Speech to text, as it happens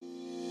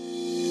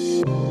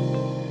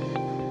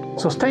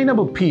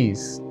Sustainable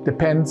peace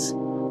depends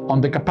on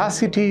the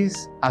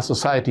capacities a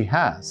society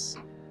has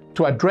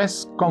to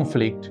address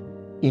conflict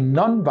in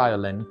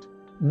non-violent,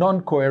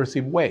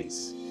 non-coercive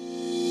ways.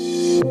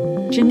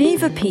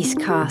 Geneva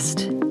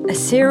Peacecast, a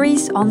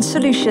series on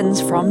solutions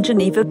from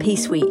Geneva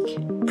Peace Week,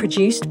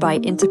 produced by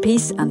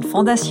Interpeace and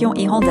Fondation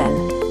Hirondelle.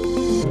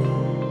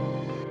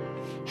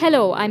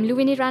 Hello, I'm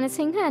Luvini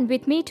Ranasinghe, and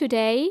with me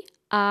today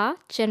are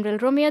General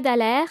Roméo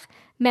Dallaire,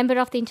 member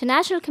of the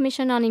International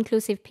Commission on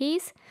Inclusive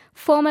Peace,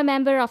 former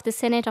member of the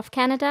Senate of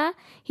Canada.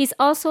 He's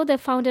also the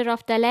founder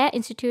of Dallaire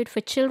Institute for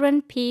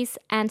Children, Peace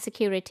and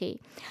Security.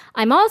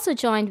 I'm also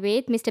joined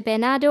with Mr.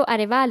 Bernardo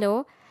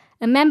Arevalo,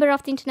 a member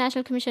of the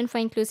International Commission for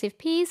Inclusive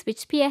Peace, which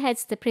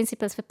spearheads the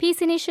Principles for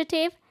Peace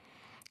initiative.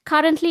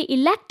 Currently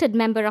elected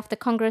member of the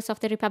Congress of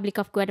the Republic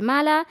of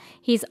Guatemala,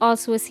 he is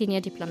also a senior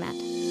diplomat.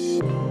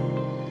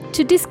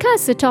 To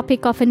discuss the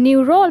topic of a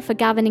new role for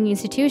governing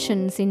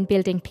institutions in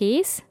building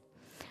peace,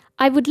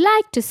 I would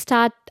like to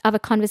start our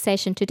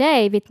conversation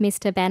today with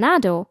Mr.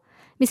 Bernardo.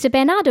 Mr.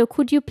 Bernardo,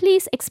 could you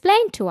please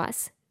explain to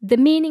us the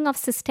meaning of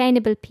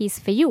sustainable peace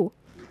for you?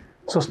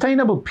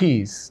 Sustainable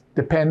peace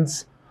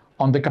depends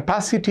on the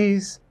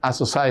capacities a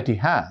society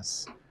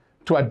has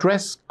to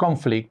address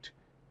conflict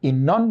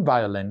in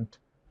non-violent,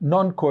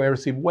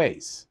 non-coercive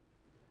ways.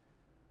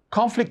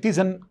 Conflict is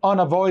an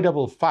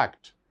unavoidable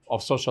fact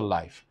of social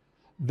life.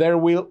 There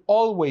will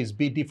always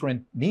be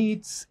different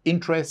needs,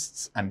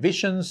 interests, and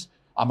visions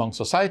among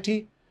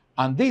society,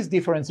 and these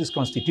differences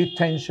constitute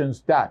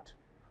tensions that,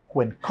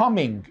 when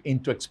coming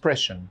into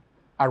expression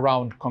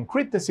around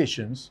concrete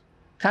decisions,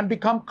 can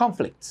become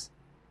conflicts,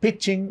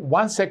 pitching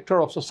one sector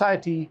of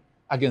society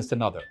against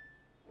another.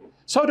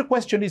 So the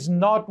question is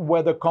not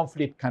whether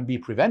conflict can be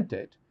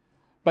prevented,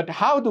 but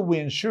how do we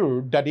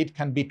ensure that it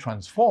can be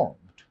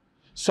transformed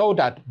so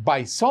that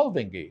by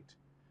solving it,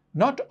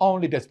 not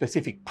only the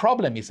specific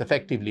problem is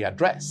effectively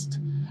addressed,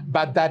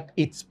 but that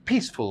its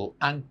peaceful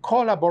and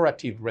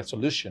collaborative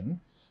resolution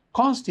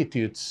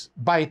constitutes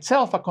by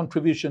itself a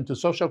contribution to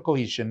social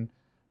cohesion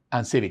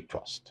and civic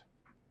trust.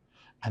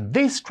 And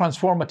this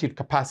transformative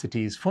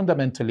capacity is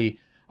fundamentally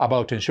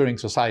about ensuring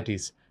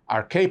societies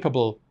are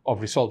capable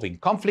of resolving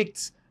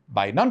conflicts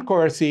by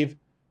non-coercive,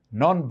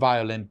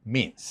 non-violent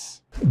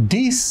means.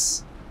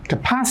 These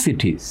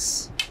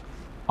capacities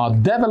are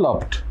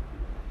developed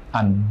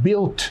and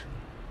built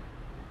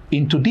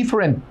into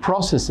different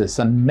processes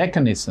and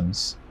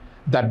mechanisms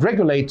that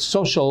regulate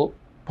social,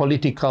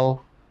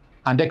 political,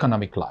 and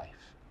economic life.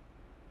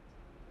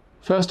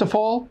 First of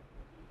all,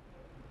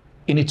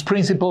 in its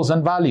principles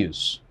and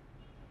values.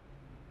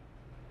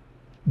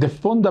 The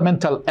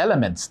fundamental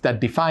elements that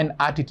define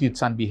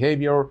attitudes and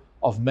behavior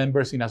of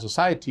members in a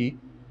society,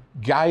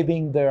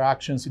 guiding their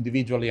actions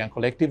individually and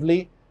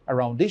collectively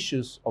around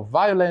issues of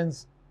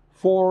violence,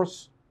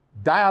 force,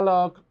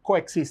 dialogue,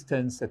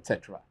 coexistence,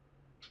 etc.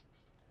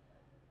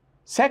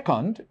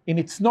 Second, in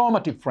its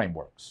normative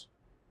frameworks,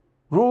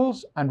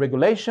 rules and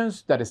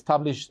regulations that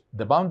establish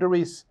the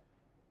boundaries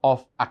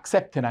of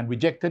accepted and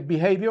rejected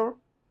behavior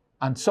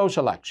and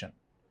social action,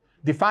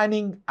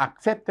 defining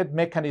accepted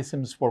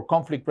mechanisms for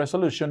conflict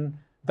resolution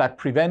that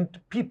prevent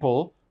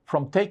people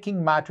from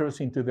taking matters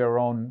into their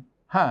own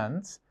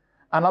hands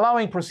and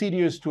allowing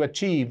procedures to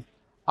achieve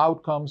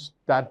outcomes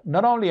that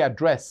not only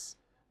address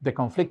the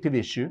conflicted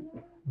issue,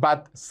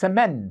 but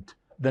cement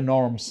the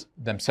norms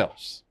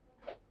themselves.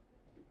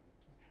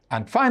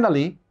 And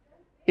finally,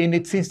 in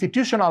its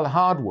institutional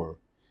hardware,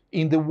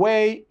 in the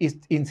way its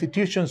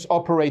institutions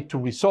operate to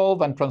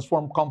resolve and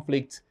transform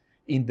conflicts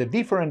in the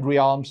different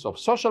realms of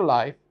social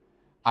life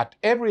at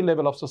every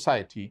level of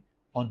society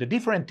on the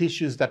different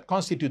issues that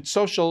constitute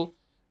social,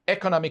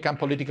 economic, and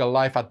political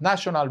life at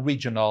national,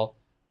 regional,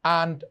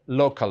 and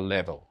local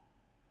level.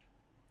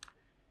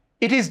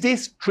 It is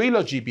this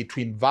trilogy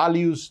between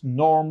values,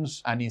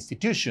 norms, and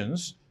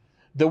institutions,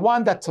 the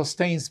one that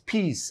sustains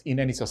peace in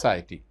any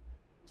society.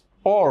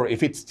 Or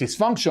if it's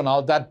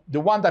dysfunctional, the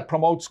one that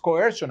promotes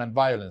coercion and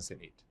violence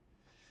in it.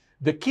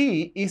 The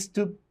key is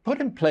to put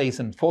in place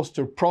and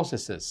foster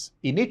processes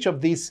in each of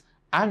these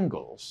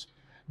angles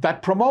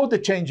that promote the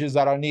changes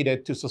that are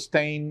needed to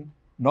sustain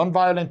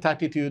nonviolent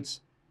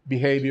attitudes,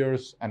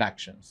 behaviors, and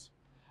actions.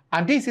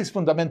 And this is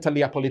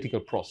fundamentally a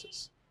political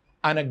process,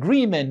 an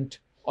agreement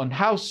on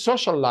how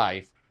social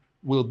life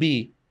will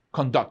be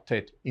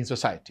conducted in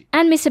society.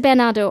 And Mr.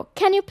 Bernardo,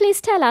 can you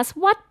please tell us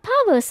what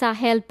powers are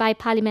held by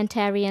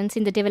parliamentarians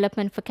in the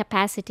development for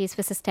capacities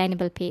for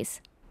sustainable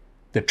peace?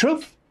 The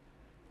truth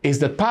is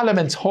that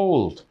parliaments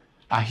hold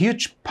a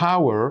huge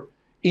power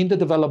in the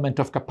development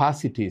of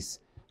capacities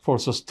for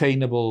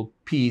sustainable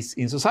peace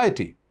in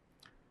society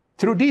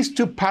through these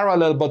two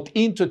parallel but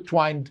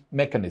intertwined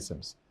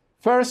mechanisms.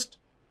 First,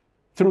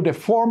 through the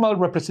formal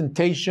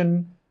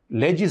representation,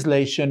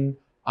 legislation,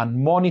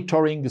 and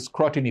monitoring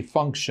scrutiny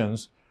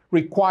functions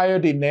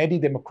required in any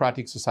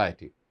democratic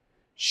society,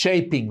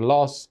 shaping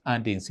laws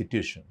and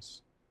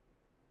institutions.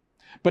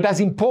 But as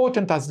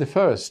important as the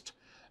first,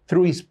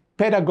 through its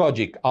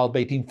pedagogic,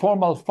 albeit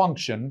informal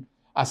function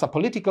as a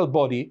political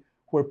body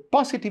where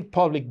positive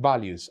public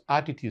values,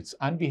 attitudes,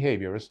 and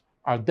behaviors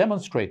are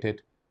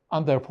demonstrated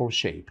and therefore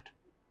shaped.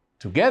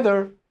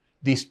 Together,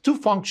 these two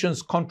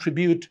functions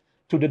contribute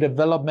to the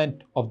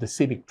development of the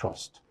civic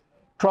trust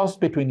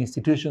between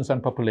institutions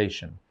and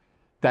population,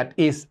 that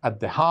is at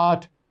the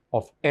heart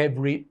of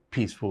every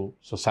peaceful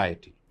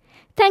society.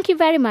 Thank you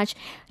very much.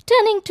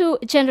 Turning to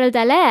General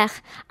Dallaire,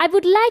 I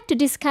would like to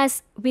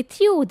discuss with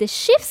you the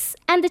shifts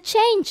and the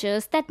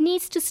changes that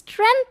needs to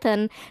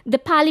strengthen the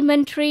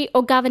parliamentary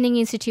or governing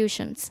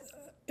institutions.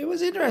 It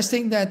was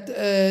interesting that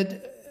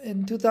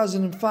in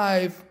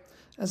 2005,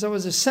 as I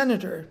was a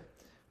senator,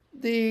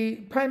 the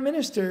Prime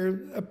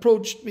Minister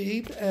approached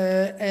me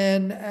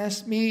and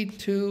asked me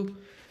to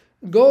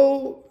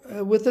go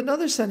with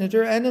another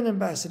senator and an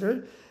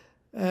ambassador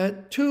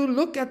to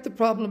look at the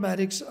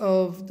problematics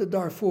of the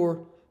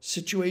Darfur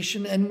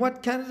situation and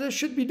what Canada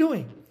should be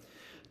doing.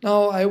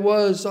 Now, I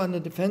was on the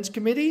Defense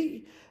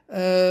Committee,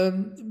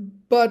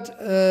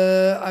 but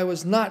I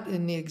was not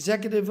in the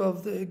executive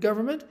of the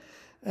government.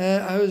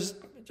 I was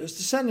just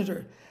a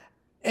senator.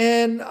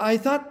 And I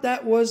thought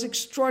that was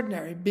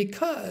extraordinary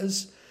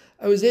because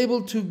I was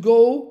able to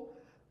go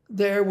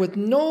there with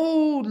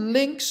no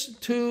links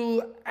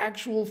to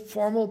actual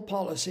formal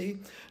policy,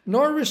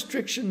 nor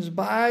restrictions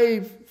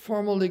by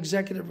formal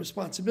executive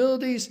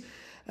responsibilities,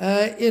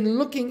 in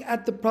looking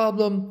at the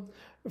problem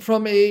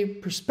from a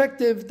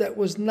perspective that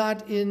was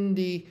not in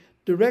the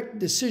direct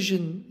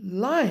decision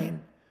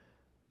line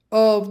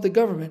of the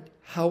government.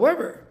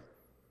 However,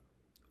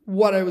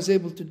 what I was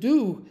able to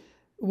do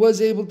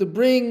was able to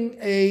bring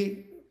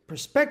a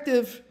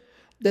perspective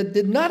that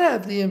did not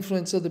have the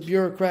influence of the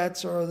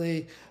bureaucrats or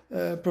the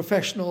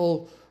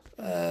professional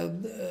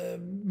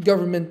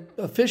government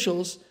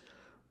officials,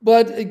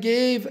 but it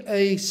gave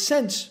a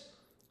sense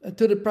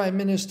to the Prime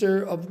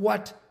Minister of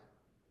what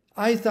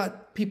I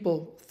thought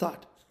people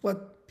thought,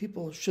 what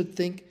people should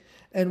think,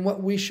 and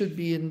what we should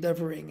be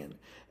endeavoring in.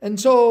 And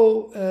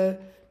so,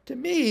 to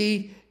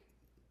me,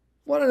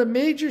 one of the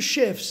major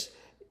shifts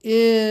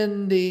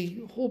in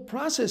the whole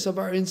process of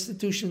our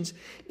institutions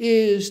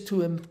is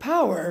to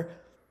empower,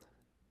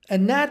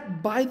 and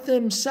not by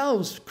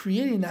themselves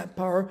creating that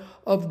power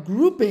of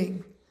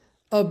grouping,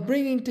 of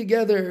bringing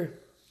together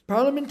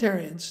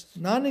parliamentarians,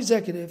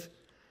 non-executive,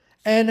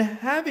 and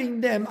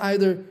having them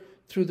either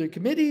through their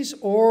committees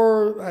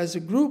or as a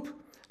group,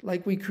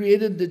 like we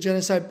created the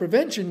Genocide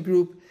Prevention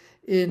Group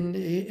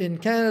in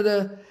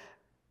Canada,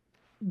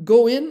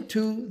 go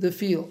into the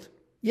field.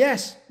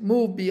 Yes,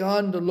 move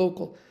beyond the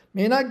local.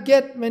 May not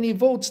get many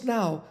votes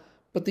now,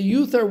 but the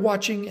youth are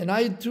watching, and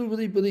I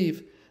truly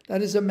believe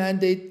that is a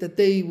mandate that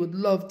they would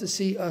love to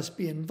see us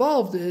be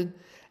involved in,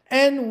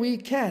 and we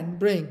can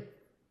bring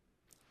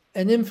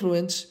an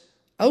influence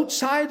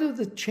outside of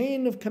the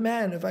chain of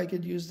command, if I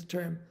could use the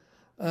term,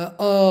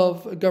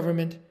 of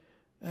government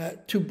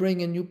to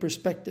bring a new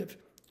perspective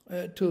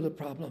to the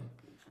problem.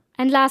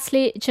 And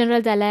lastly,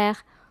 General Dallaire,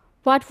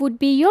 what would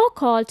be your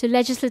call to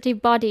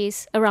legislative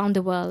bodies around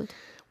the world?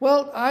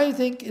 Well, I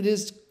think it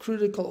is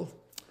critical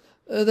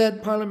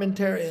that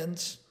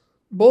parliamentarians,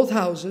 both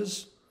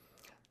houses,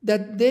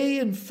 that they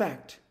in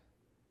fact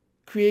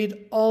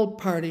create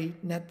all-party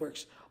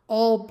networks,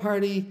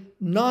 all-party,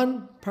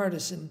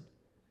 non-partisan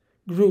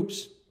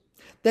groups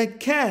that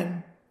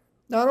can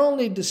not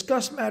only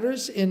discuss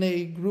matters in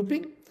a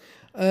grouping,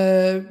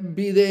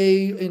 be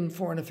they in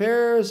foreign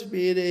affairs,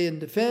 be they in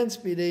defense,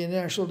 be they in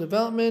national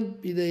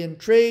development, be they in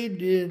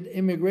trade, in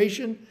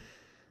immigration.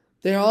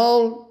 They're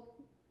all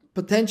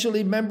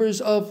potentially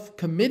members of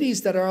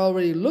committees that are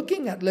already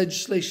looking at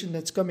legislation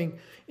that's coming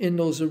in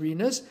those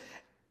arenas,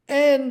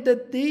 and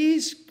that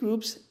these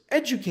groups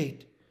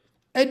educate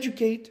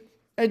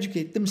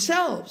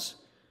themselves,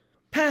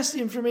 pass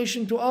the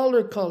information to all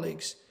their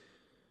colleagues.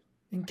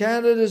 In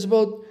Canada, there's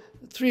about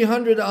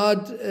 300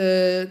 odd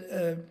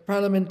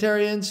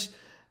parliamentarians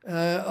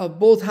of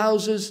both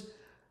houses.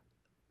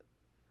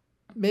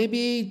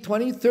 Maybe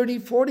 20, 30,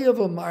 40 of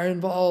them are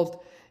involved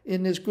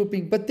in this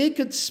grouping, but they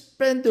could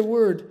spread the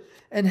word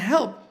and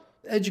help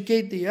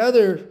educate the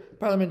other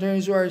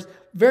parliamentarians who are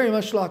very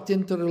much locked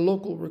into the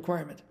local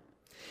requirement.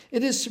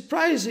 It is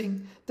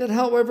surprising that,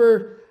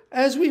 however,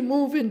 as we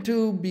move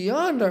into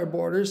beyond our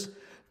borders,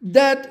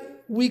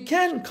 that we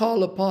can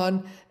call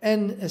upon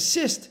and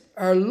assist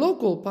our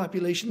local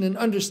population in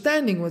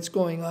understanding what's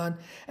going on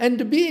and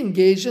to be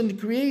engaged and to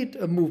create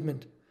a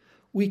movement.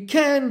 We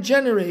can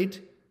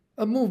generate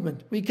a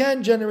movement. We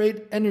can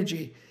generate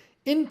energy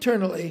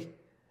internally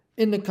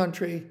in the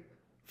country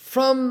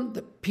from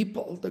the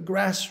people, the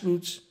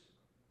grassroots.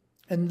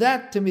 And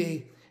that, to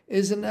me,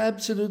 is an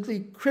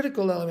absolutely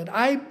critical element.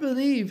 I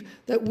believe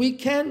that we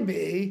can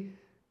be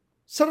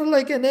sort of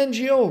like an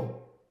NGO.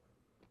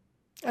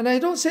 And I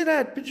don't say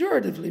that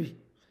pejoratively,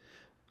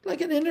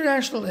 like an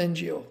international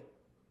NGO.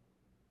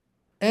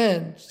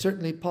 And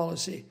certainly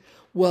policy.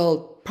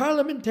 Well,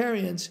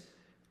 parliamentarians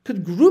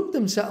could group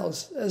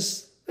themselves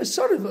as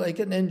sort of like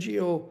an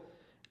NGO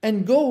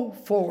and go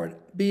forward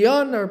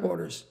beyond our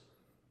borders.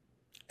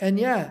 And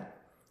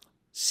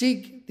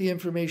seek the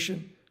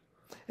information.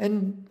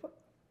 And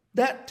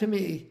that, to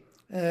me,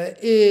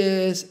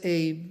 is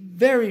a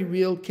very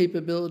real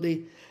capability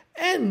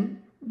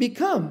and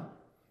become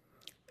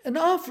an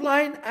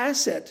offline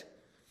asset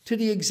to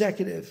the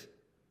executive,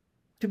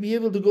 to be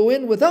able to go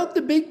in without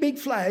the big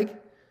flag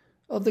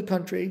of the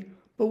country,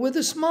 but with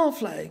a small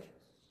flag,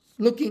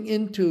 looking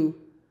into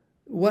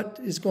what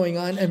is going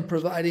on and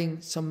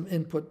providing some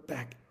input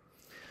back.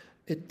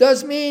 It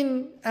does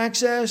mean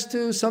access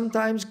to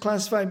sometimes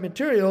classified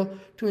material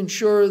to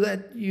ensure that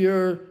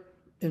you're,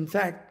 in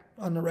fact,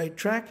 on the right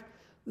track.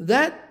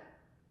 That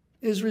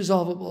is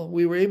resolvable.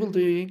 We were able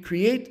to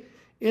create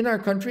in our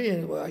country,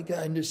 and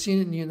I've seen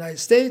it in the United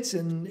States,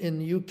 and in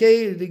the UK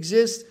it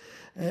exists,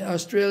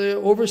 Australia,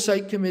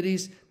 oversight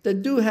committees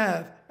that do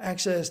have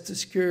access to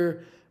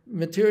secure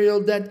material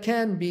that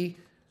can be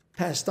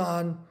passed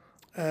on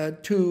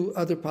to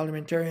other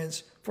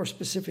parliamentarians for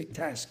specific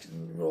tasks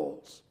and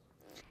roles.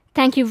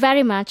 Thank you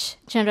very much,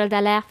 General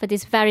Dallaire, for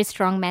this very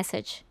strong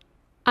message.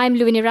 I'm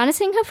Luvini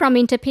Ranasinghe from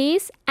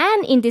Interpeace,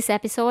 and in this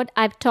episode,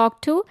 I've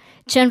talked to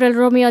General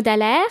Romeo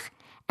Dallaire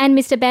and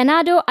Mr.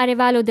 Bernardo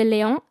Arevalo de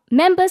Leon,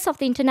 members of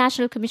the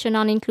International Commission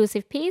on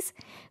Inclusive Peace,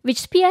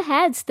 which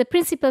spearheads the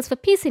Principles for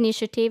Peace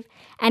initiative,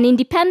 an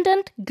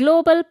independent,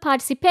 global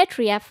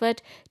participatory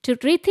effort to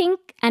rethink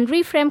and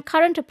reframe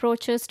current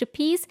approaches to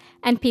peace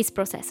and peace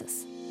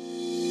processes.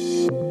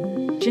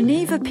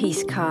 Geneva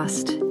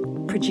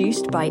Peacecast,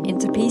 produced by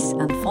Interpeace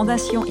and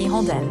Fondation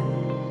Hirondelle.